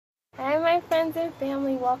friends and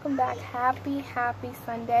family, welcome back. Happy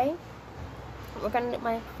Sunday.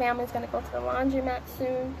 My family's gonna go to the laundromat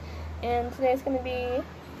soon, and today's gonna be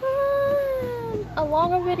a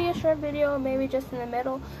longer video, short video, maybe just in the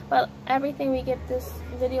middle, but everything we get this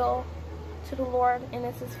video to the Lord, and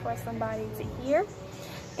this is for somebody to hear.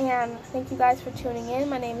 And thank you guys for tuning in.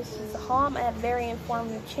 My name is Jellisa Hall. I have a very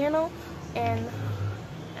informative channel, and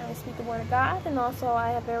I speak the word of God, and also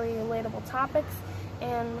I have very relatable topics,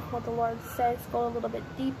 and what the Lord says, go a little bit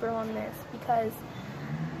deeper on this, because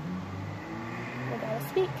we gotta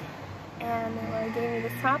speak. And the Lord gave me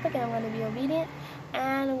this topic, and I'm going to be obedient,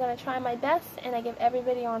 and I'm going to try my best, and I give every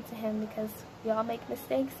video on to Him, because we all make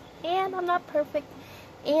mistakes, and I'm not perfect,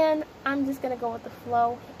 and I'm just going to go with the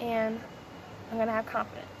flow, and I'm going to have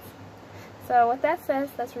confidence. So with that said,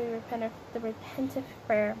 let's read the repentant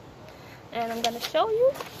prayer, and I'm going to show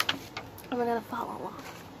you, and we're going to follow along.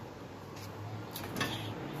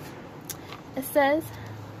 It says,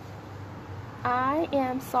 I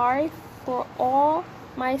am sorry for all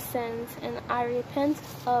my sins, and I repent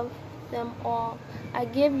of them all. I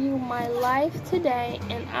give you my life today,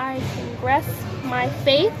 and I confess my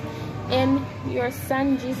faith in your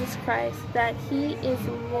Son Jesus Christ, that He is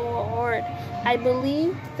Lord. I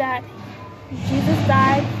believe that Jesus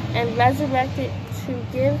died and resurrected to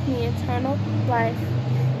give me eternal life,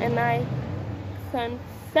 and I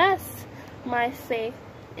confess my faith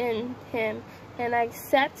in Him, and I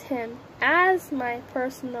accept Him as my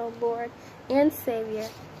personal Lord and Savior.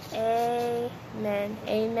 Amen.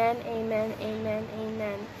 Amen. Amen. Amen.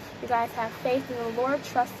 Amen. You guys have faith in the Lord.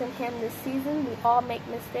 Trust in Him this season. We all make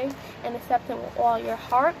mistakes, and accept Him with all your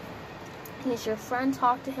heart. He's your friend.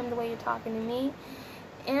 Talk to Him the way you're talking to me.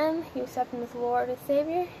 And you accept Him as Lord and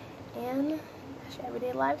Savior. And that's your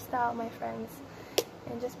everyday lifestyle, my friends.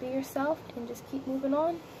 And just be yourself, and just keep moving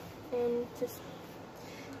on. And just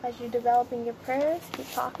as you're developing your prayers,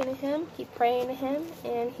 keep talking to Him, keep praying to Him,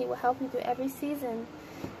 and He will help you through every season.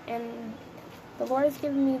 And the Lord has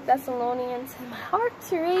given me Thessalonians in my heart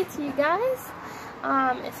to read to you guys.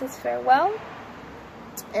 It says farewell,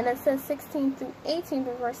 and it says 16 through 18,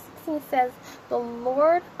 but verse 16 says, the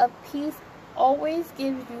Lord of peace always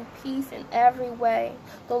gives you peace in every way.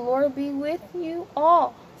 The Lord be with you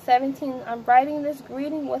all. 17, I'm writing this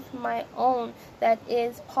greeting with my own, that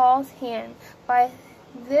is Paul's hand. By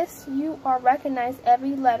this you are recognized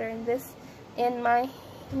every letter in this in my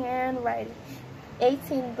handwriting.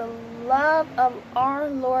 18, the love of our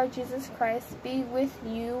Lord Jesus Christ be with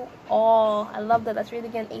you all. I love that. Let's read it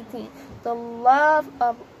again. 18, the love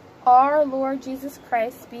of our Lord Jesus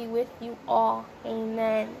Christ be with you all.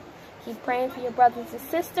 Amen. Keep praying for your brothers and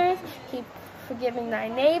sisters. Keep forgiving thy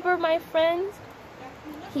neighbor, my friends.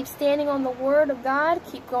 Keep standing on the word of God.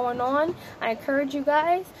 Keep going on. I encourage you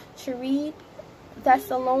guys to read 2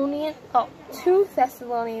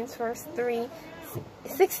 Thessalonians verse 3,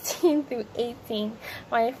 16 through 18,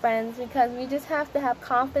 my friends, because we just have to have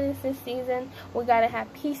confidence this season. We got to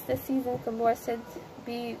have peace this season. The Lord said,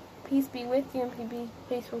 peace be with you, and be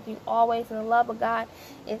peace with you always, and the love of God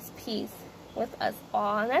is peace with us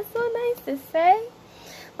all. And that's so nice to say,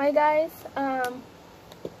 my guys.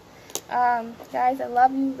 Guys, I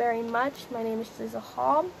love you very much. My name is Jellisa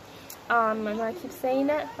Hall. I'm going to keep saying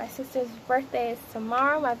that. My sister's birthday is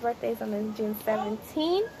tomorrow. My birthday is on June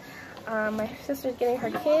 17th. My sister's getting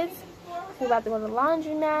her kids. She's about to go to the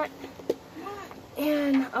laundromat.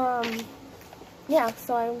 And, yeah,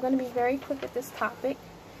 so I'm going to be very quick with this topic.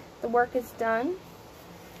 The work is done.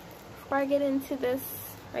 Before I get into this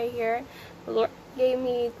right here, the Lord gave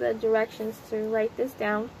me the directions to write this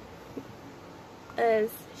down. As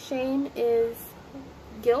shame is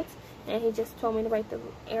guilt, and He just told me to write the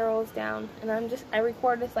arrows down, and I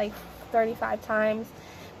recorded this like 35 times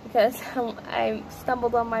because I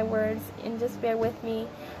stumbled on my words, and just bear with me,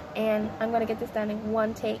 and I'm going to get this done in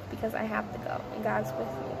one take because I have to go, and God's with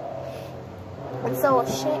me. And so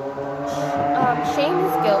shame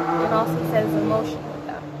is guilt, and also He says emotion with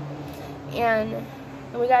them, and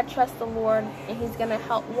we got to trust the Lord, and He's going to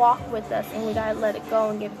help walk with us, and we got to let it go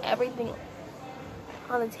and give everything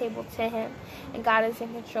on the table to Him. And God is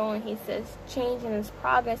in control, and He says change and His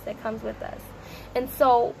progress that comes with us. And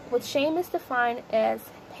so what shame is defined as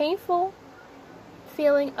painful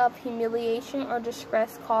feeling of humiliation or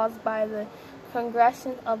distress caused by the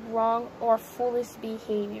transgression of wrong or foolish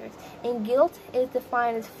behaviors. And guilt is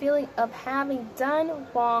defined as feeling of having done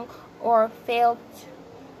wrong or failed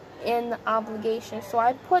in the obligation. So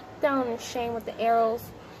I put down the shame with the arrows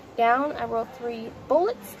down. I wrote 3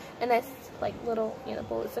 bullets, and that's like little,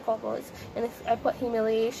 bullets are called bullets. And I put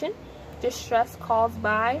humiliation, distress caused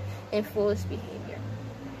by, and foolish behavior.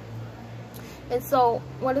 And so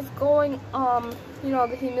what is going, you know,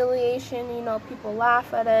 the humiliation, you know, people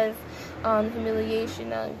laugh at us,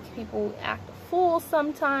 humiliation, people act a fool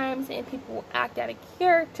sometimes, and people act out of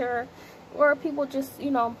character, or people just,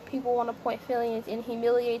 you know, people want to point fingers and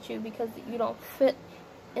humiliate you because you don't fit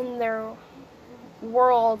in their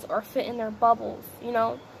worlds or fit in their bubbles, you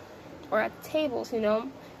know, or at the tables, you know.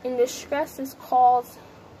 And distress is caused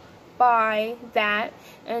by that,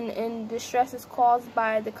 and distress is caused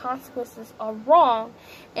by the consequences of wrong.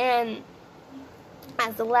 And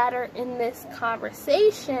as the latter in this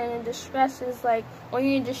conversation, distress is like, when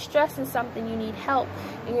you're distressed in something, you need help.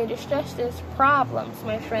 And you're distressed, there's problems,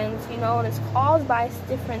 my friends, you know, and it's caused by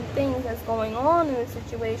different things that's going on in the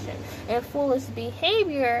situation. And foolish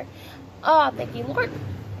behavior, thank you, Lord,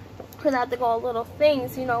 without the little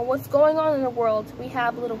things, you know, what's going on in the world, we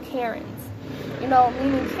have little Karens. You know,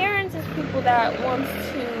 meaning Karens is people that want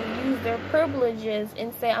to use their privileges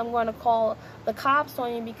and say, I'm going to call the cops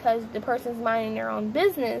on you because the person's minding their own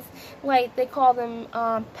business. Like, they call them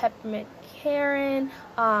Peppermint Karen,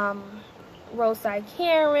 Roadside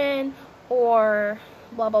Karen, or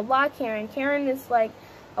blah, blah, blah Karen. Karen is like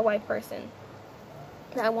a white person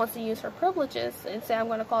that wants to use her privileges and say, I'm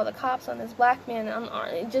going to call the cops on this black man,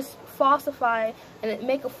 and just falsify and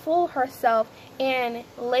make a fool of herself and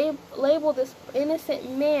label this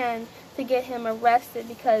innocent man to get him arrested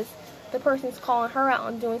because the person's calling her out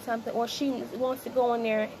on doing something, or she wants to go in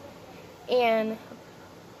there and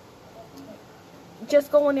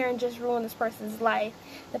just ruin this person's life.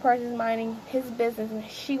 The person's minding his business, and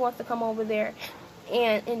she wants to come over there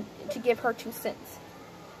and to give her 2 cents.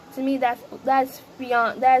 To me, that is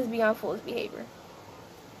beyond foolish behavior.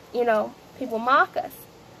 You know, people mock us.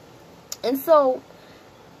 And so,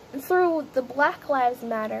 through the Black Lives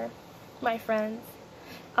Matter, my friends,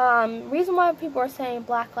 reason why people are saying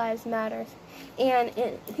Black Lives Matter, and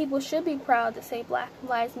people should be proud to say Black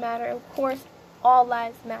Lives Matter. Of course, all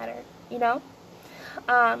lives matter, you know.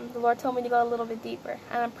 The Lord told me to go a little bit deeper,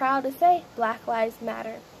 and I'm proud to say Black Lives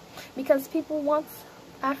Matter, because people want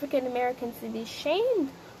African Americans to be shamed.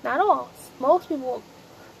 Not all, most people,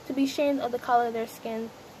 to be ashamed of the color of their skin,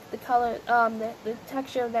 the color, the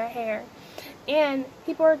texture of their hair. And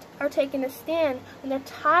people are taking a stand, and they're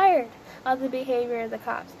tired of the behavior of the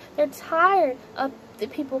cops. They're tired of the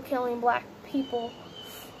people killing black people.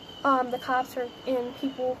 The cops are, and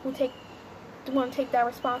people who want to take that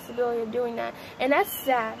responsibility of doing that. And that's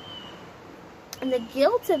sad. And the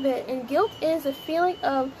guilt of it, and guilt is a feeling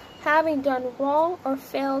of having done wrong or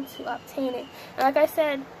failed to obtain it. And like I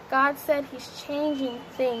said, God said He's changing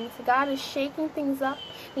things. God is shaking things up.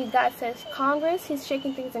 God says Congress, He's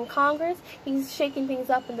shaking things in Congress. He's shaking things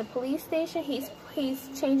up in the police station. He's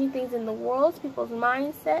changing things in the world, people's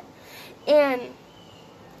mindset. And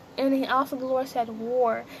also the Lord said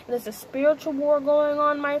war. And there's a spiritual war going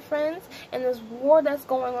on, my friends. And there's war that's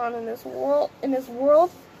going on in this world.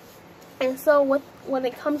 And so when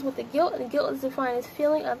it comes with the guilt is defined as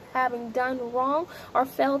feeling of having done wrong or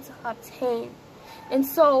failed to obtain. And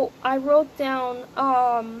so I wrote down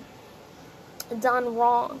done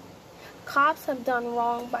wrong. Cops have done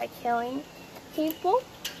wrong by killing people.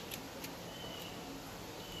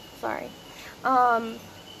 Sorry. And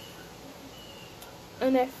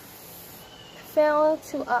they failed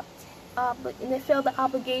the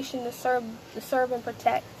obligation to serve and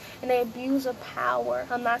protect. And they abuse of power.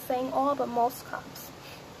 I'm not saying all, but most cops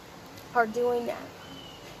are doing that.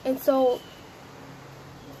 And so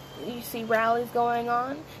you see rallies going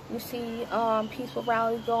on. You see peaceful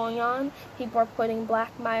rallies going on. People are putting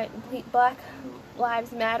Black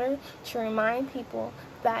Lives Matter to remind people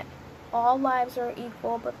that all lives are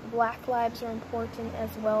equal, but black lives are important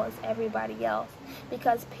as well as everybody else.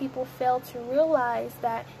 Because people fail to realize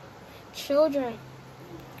that children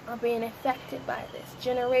are being affected by this.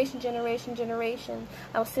 Generation.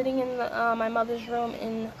 I was sitting in my mother's room,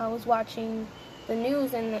 and I was watching the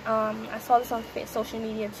news, and I saw this on social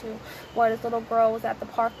media too, where this little girl was at the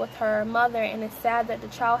park with her mother, and it's sad that the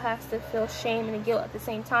child has to feel shame and guilt at the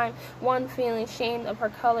same time. One, feeling ashamed of her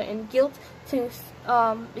color, and guilt to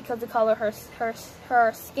because the color of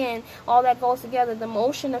her skin. All that goes together. The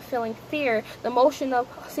emotion of feeling fear, the emotion of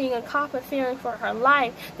seeing a cop and fearing for her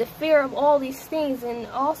life, the fear of all these things. And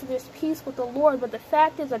also there's peace with the Lord. But the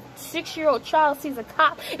fact is, a 6-year-old child sees a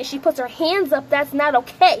cop and she puts her hands up. That's not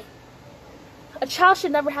okay. A child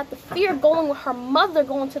should never have to fear going with her mother,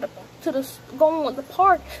 going to the going with the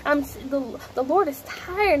park. The Lord is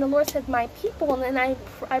tired, and the Lord said, my people. And then I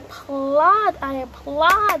applaud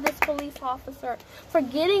this police officer for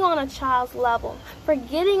getting on a child's level,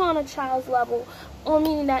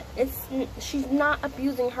 meaning that she's not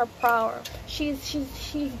abusing her power. She's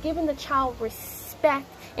giving the child respect,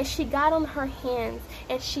 and she got on her hands,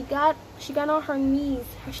 and she got on her knees,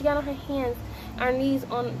 her knees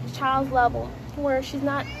on the child's level, where she's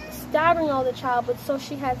not staggering all the child, but so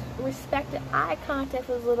she has respected eye contact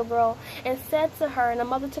with the little girl and said to her, and the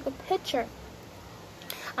mother took a picture.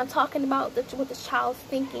 I'm talking about what the child's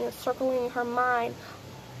thinking and circling in her mind.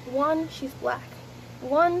 One, she's black.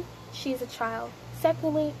 One, she's a child.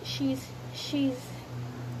 Secondly, she's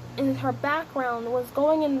in her background, what's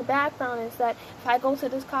going in the background is that if I go to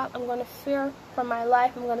this cop, I'm going to fear for my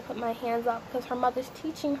life. I'm going to put my hands up, because her mother's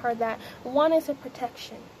teaching her that. One is a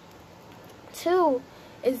protection. Two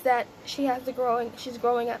is that she's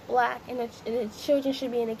growing up black, and children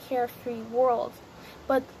should be in a carefree world.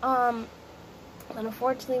 But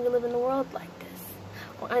unfortunately, we live in a world like this.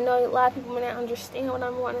 Well, I know a lot of people may not understand when I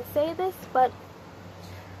want to say this, but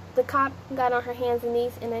the cop got on her hands and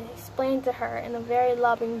knees and explained to her in a very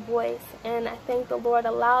loving voice, and I think the Lord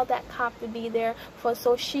allowed that cop to be there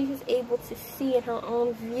so she is able to see in her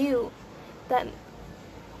own view that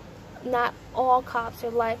not all cops are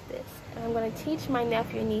like this. And I'm going to teach my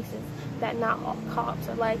nephew and nieces that not all cops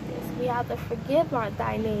are like this. We have to forgive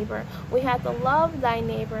thy neighbor. We have to love thy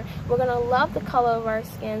neighbor. We're going to love the color of our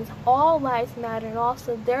skins. All lives matter, and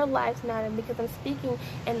also their lives matter, because I'm speaking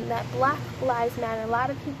and that black lives matter. A lot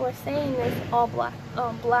of people are saying this, all black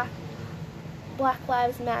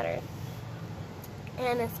lives matter.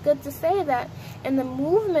 And it's good to say that. And the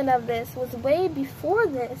movement of this was way before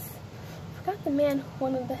this. I forgot the man,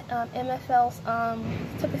 one of the MFLs,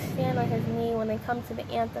 took a stand on his knee when they come to the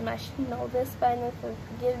anthem. I should know this, but I know,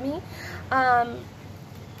 forgive me.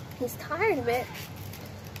 He's tired of it.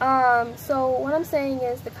 So what I'm saying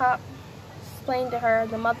is, the cop explained to her,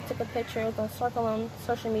 the mother took a picture, it's going to circle on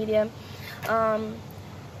social media.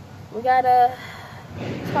 We gotta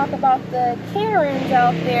talk about the Karens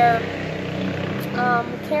out there.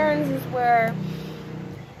 Karens is where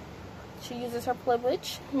she uses her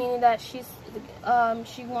privilege, meaning that she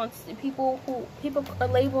wants people are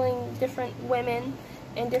labeling different women,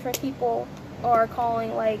 and different people are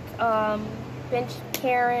calling, like, bench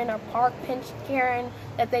Karen or park bench Karen,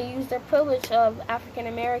 that they use their privilege of African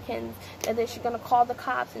Americans, that they're going to call the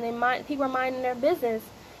cops, and people are minding their business,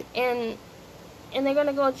 and they're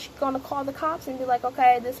going to call the cops and be like,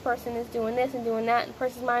 okay, this person is doing this and doing that, and the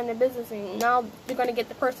person's minding their business, and now they're going to get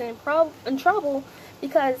the person in trouble,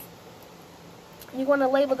 because you're going to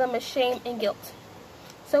label them as shame and guilt.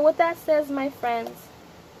 So what that says, my friends,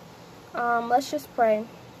 let's just pray.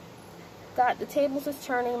 God, the tables is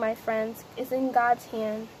turning, my friends. It's in God's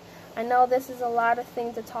hand. I know this is a lot of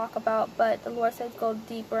things to talk about, but the Lord says go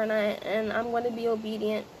deeper, and I'm going to be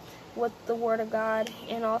obedient with the Word of God,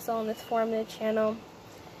 and also on this formative channel.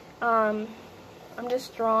 I'm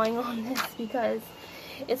just drawing on this because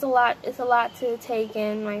it's a lot to take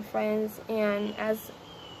in, my friends, and as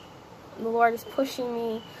the Lord is pushing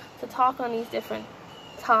me to talk on these different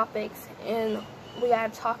topics, and we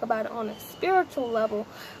got to talk about it on a spiritual level,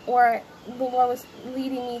 or the Lord was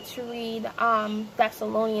leading me to read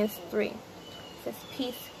Thessalonians 3. It says,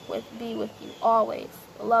 peace be with you always.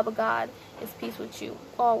 The love of God is peace with you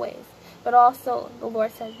always. But also, the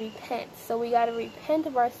Lord says repent. So we got to repent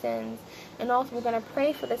of our sins, and also we're going to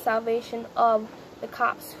pray for the salvation of the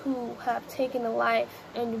cops who have taken the life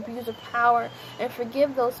and abuse of power, and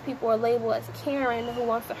forgive those people who are labeled as Karen, who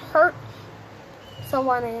wants to hurt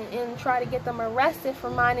someone and try to get them arrested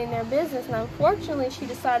for minding their business. And unfortunately, she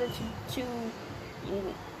decided to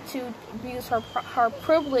abuse her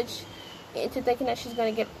privilege into thinking that she's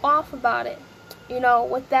going to get off about it. You know,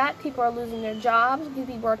 with that, people are losing their jobs.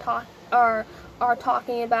 People are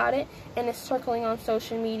talking about it, and it's circling on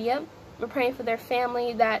social media. We're praying for their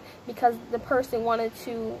family, that because the person wanted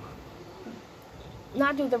to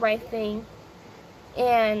not do the right thing,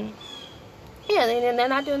 and yeah, they're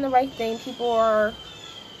not doing the right thing. People are,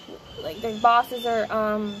 like, their bosses are,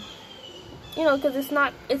 you know, because it's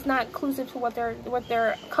not inclusive to what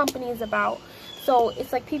their company is about. So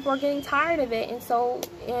it's like people are getting tired of it, and so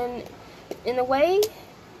in a way,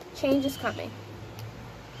 change is coming.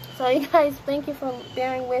 So you guys, thank you for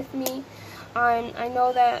bearing with me. I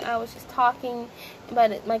know that I was just talking,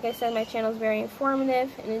 but like I said, my channel is very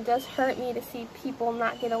informative, and it does hurt me to see people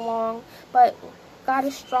not get along. But God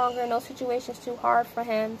is stronger. No situation is too hard for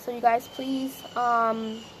Him. So you guys, please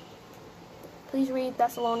read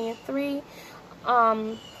Thessalonians 3.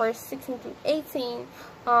 verse 16 through 18,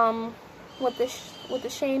 with the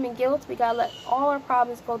shame and guilt, we gotta let all our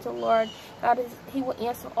problems go to the Lord. He will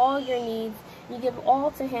answer all your needs. You give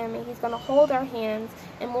all to Him, and He's gonna hold our hands.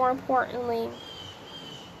 And more importantly,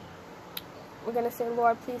 we're gonna say,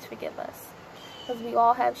 Lord, please forgive us, because we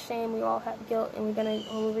all have shame, we all have guilt, and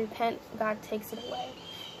when we repent, God takes it away.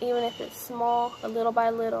 Even if it's small, a little by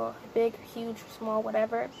little, big, huge, small,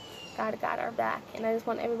 whatever, God got our back. And I just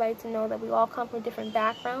want everybody to know that we all come from different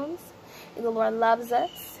backgrounds. The Lord loves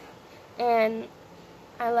us. And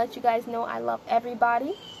I let you guys know I love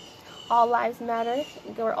everybody. All lives matter.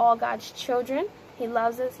 We're all God's children. He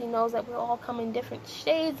loves us. He knows that we all come in different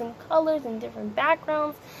shades and colors and different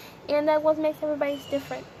backgrounds. And that what makes everybody's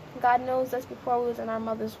different. God knows us before we was in our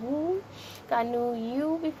mother's womb. God knew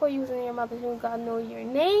you before you was in your mother's womb. God knew your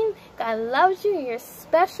name. God loves you. You're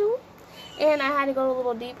special. And I had to go a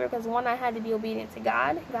little deeper because, one, I had to be obedient to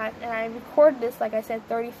God. And I recorded this, like I said,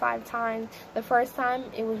 35 times. The first time,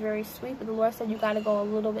 it was very sweet, but the Lord said you got to go a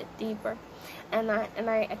little bit deeper. And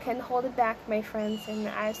I couldn't hold it back, my friends. And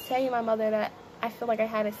I was telling my mother that I feel like I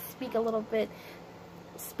had to speak in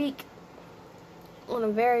a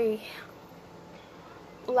very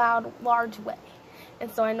loud, large way.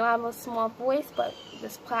 And so I know I have a small voice, but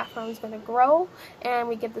this platform is going to grow, and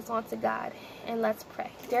we give this on to God. And let's pray.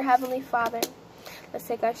 Dear Heavenly Father, let's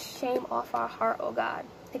take our shame off our heart, oh God.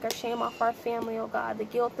 Take our shame off our family, oh God. The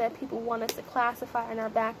guilt that people want us to classify in our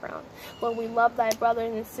background. Lord, we love thy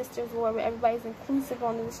brothers and sisters, Lord, where everybody's inclusive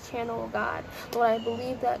on this channel, oh God. Lord, I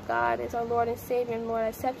believe that God is our Lord and Savior, and Lord, I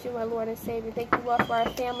accept you, my Lord and Savior. Thank you, Lord, for our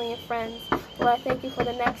family and friends. Lord, I thank you for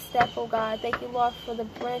the next step, oh God. Thank you, Lord, for the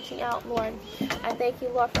branching out, Lord. I thank you,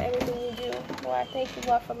 Lord, for everything you do. Lord, I thank you,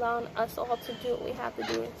 Lord, for allowing us all to do what we have to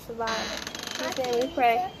do to survive. In Jesus' name we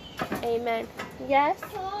pray. Amen. Yes?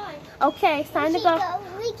 Okay, it's time to go.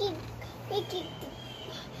 We can go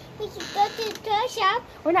to the toy shop.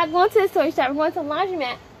 We're not going to the toy shop. We're going to the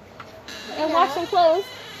laundromat and wash some clothes.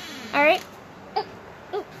 All right?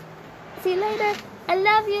 See you later. I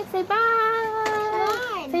love you. Say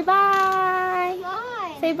bye. Say bye.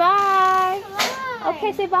 Say bye.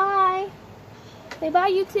 Okay, say bye. Say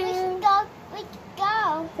bye, YouTube. We can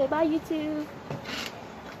go. Say bye, YouTube.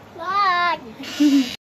 Bye.